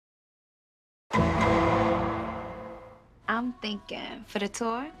I'm thinking for the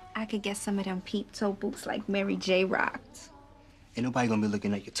tour, I could get some of them peep toe boots like Mary J. rocked. Ain't nobody gonna be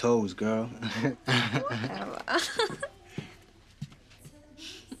looking at your toes, girl. Whatever.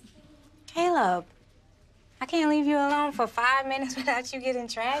 Caleb, I can't leave you alone for 5 minutes without you getting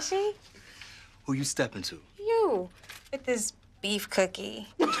trashy. Who you stepping to? You, with this beef cookie.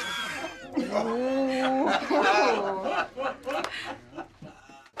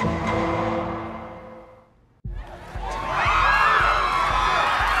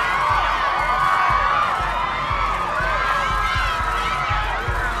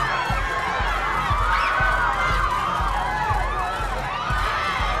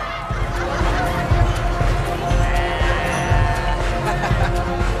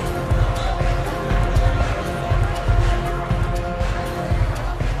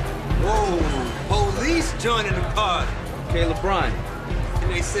 Joining the party. Caleb Bryant.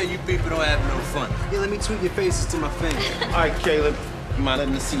 And they say you people don't have no fun. Yeah, let me tweet your faces to my fans. All right, Caleb. You mind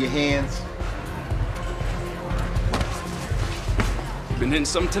letting us see your hands? Been hitting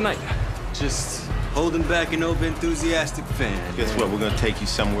some tonight. Just holding back an over-enthusiastic fan. Guess what? We're gonna take you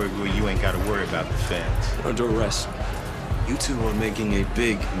somewhere where you ain't gotta worry about the fans. Under arrest. You two are making a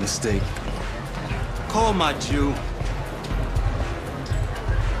big mistake. Call my Jew.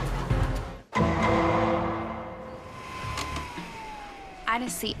 I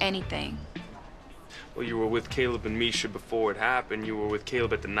didn't see anything. Well, you were with Caleb and Misha before it happened. You were with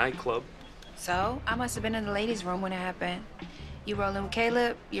Caleb at the nightclub. So, I must have been in the ladies' room when it happened. You rolling with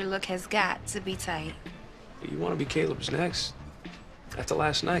Caleb, your look has got to be tight. You want to be Caleb's next. After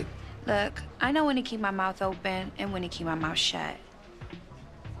last night. Look, I know when to keep my mouth open and when to keep my mouth shut.